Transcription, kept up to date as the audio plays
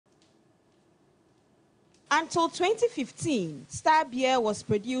Until 2015, Star Beer was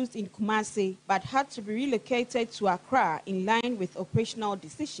produced in Kumasi but had to be relocated to Accra in line with operational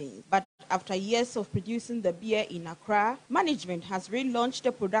decisions. But after years of producing the beer in Accra, management has relaunched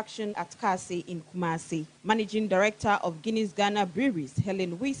the production at Kasi in Kumasi. Managing Director of Guinness Ghana breweries,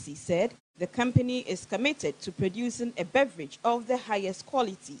 Helen Wisi, said the company is committed to producing a beverage of the highest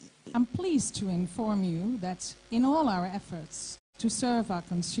quality. I'm pleased to inform you that in all our efforts to serve our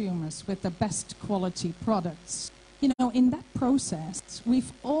consumers with the best quality products, in that process,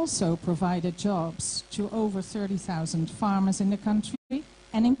 we've also provided jobs to over 30,000 farmers in the country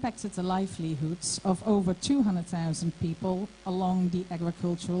and impacted the livelihoods of over 200,000 people along the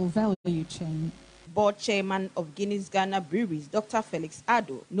agricultural value chain. Board chairman of Guinness Ghana breweries, Dr. Felix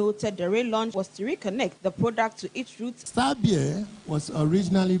Addo, noted the relaunch was to reconnect the product to its roots. Star Beer was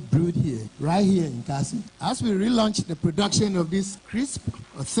originally brewed here, right here in Kasi. As we relaunched the production of this crisp,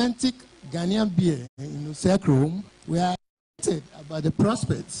 authentic Ghanaian beer in Usekrom, we are excited about the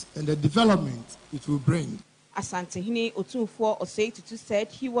prospects and the development it will bring. Asantehene Otunfuo Osei-Tutu said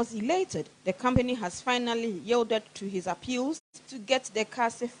he was elated. The company has finally yielded to his appeals to get the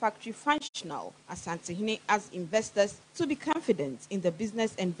Kasi factory functional. Asantehene asked investors to be confident in the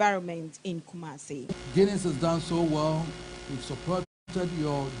business environment in Kumasi. Guinness has done so well. We've supported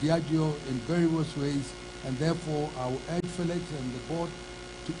your Diageo in various ways, and therefore I will urge Felix and the board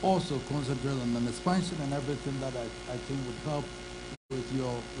to also concentrate on an expansion and everything that I think would help with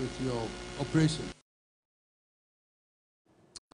your operation.